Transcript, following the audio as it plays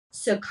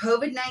So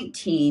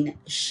COVID-19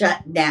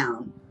 shut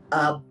down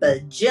a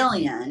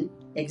bajillion,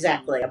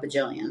 exactly a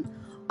bajillion,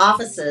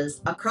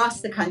 offices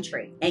across the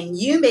country. And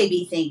you may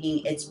be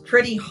thinking it's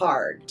pretty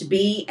hard to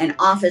be an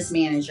office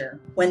manager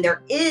when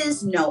there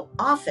is no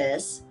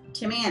office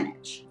to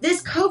manage.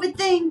 This COVID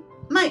thing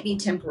might be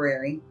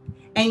temporary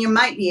and you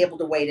might be able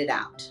to wait it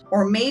out.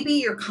 Or maybe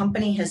your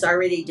company has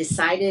already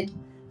decided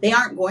they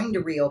aren't going to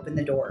reopen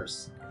the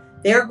doors.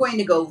 They're going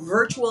to go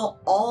virtual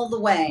all the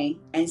way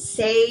and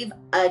save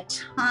a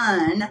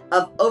ton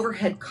of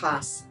overhead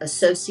costs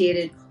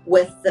associated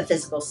with the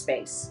physical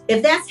space.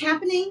 If that's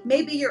happening,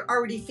 maybe you're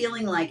already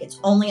feeling like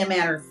it's only a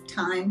matter of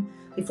time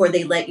before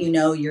they let you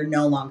know you're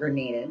no longer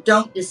needed.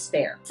 Don't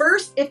despair.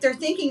 First, if they're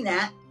thinking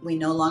that we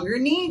no longer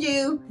need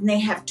you, and they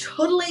have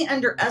totally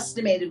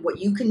underestimated what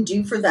you can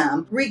do for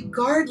them,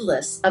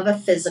 regardless of a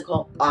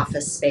physical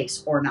office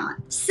space or not.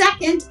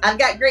 Second, I've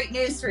got great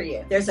news for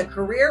you. There's a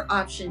career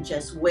option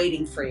just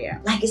waiting for you.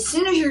 Like as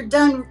soon as you're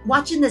done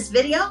watching this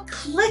video,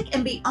 click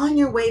and be on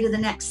your way to the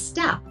next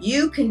step.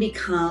 You can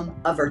become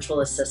a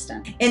virtual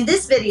assistant. In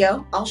this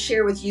video, I'll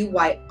share with you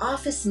why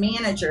office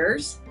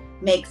managers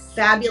make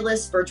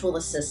fabulous virtual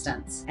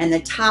assistants and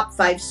the top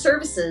 5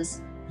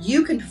 services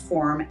you can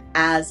perform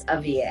as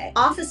a VA.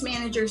 Office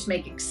managers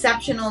make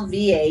exceptional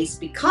VAs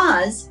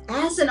because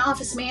as an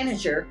office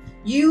manager,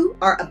 you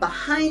are a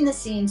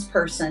behind-the-scenes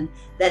person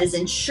that is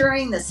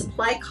ensuring the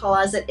supply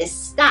closet is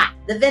stocked,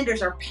 the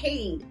vendors are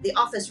paid, the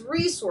office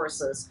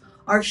resources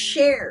are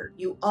shared.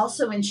 You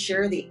also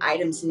ensure the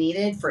items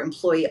needed for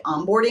employee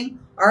onboarding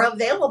are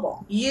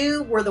available.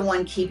 You were the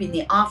one keeping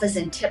the office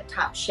in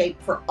tip-top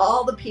shape for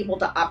all the people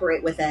to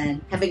operate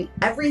within, having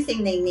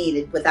everything they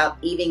needed without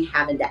even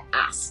having to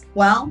ask.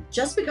 Well,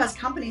 just because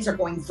companies are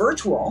going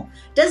virtual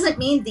doesn't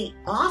mean the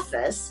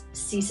office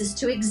ceases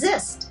to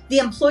exist. The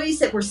employees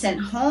that were sent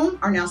home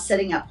are now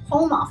setting up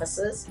home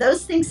offices.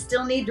 Those things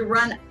still need to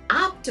run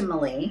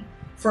optimally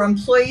for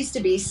employees to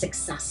be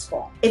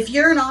successful. If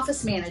you're an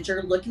office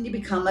manager looking to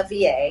become a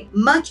VA,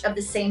 much of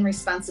the same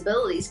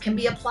responsibilities can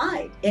be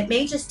applied. It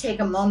may just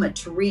take a moment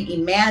to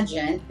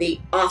reimagine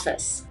the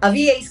office. A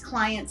VA's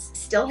clients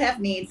still have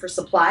need for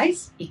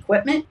supplies,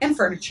 equipment, and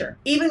furniture,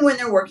 even when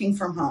they're working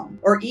from home,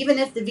 or even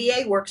if the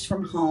VA works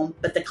from home,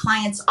 but the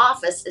client's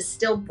office is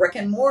still brick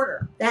and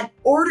mortar. That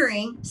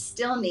ordering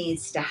still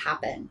needs to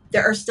happen.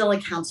 There are still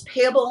accounts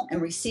payable and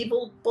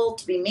receivable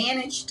to be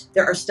managed.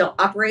 There are still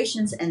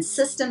operations and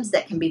systems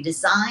that can be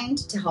designed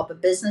to help a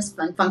business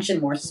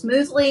function more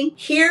smoothly.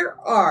 Here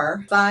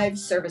are 5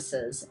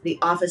 services the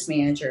office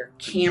manager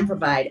can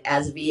provide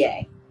as a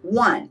VA.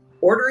 1,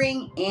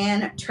 ordering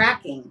and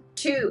tracking.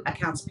 2,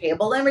 accounts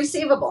payable and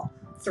receivable.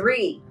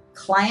 3,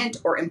 client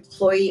or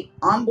employee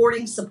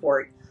onboarding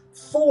support.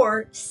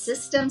 4,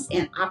 systems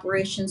and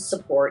operations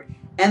support.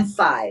 And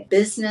 5,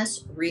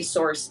 business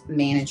resource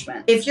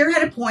management. If you're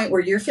at a point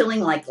where you're feeling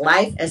like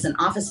life as an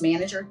office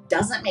manager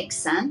doesn't make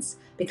sense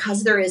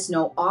because there is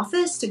no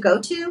office to go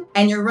to,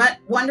 and you're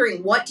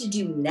wondering what to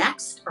do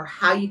next or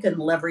how you can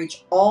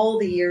leverage all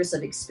the years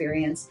of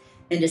experience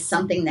into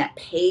something that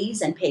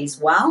pays and pays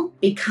well,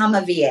 become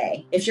a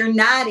VA. If you're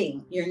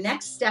nodding, your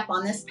next step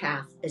on this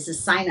path is to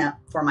sign up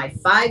for my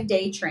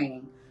 5-day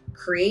training,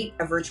 Create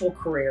a Virtual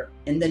Career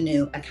in the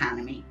New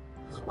Economy.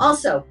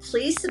 Also,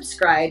 please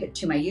subscribe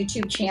to my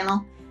YouTube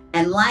channel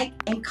and like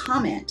and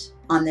comment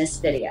on this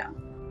video.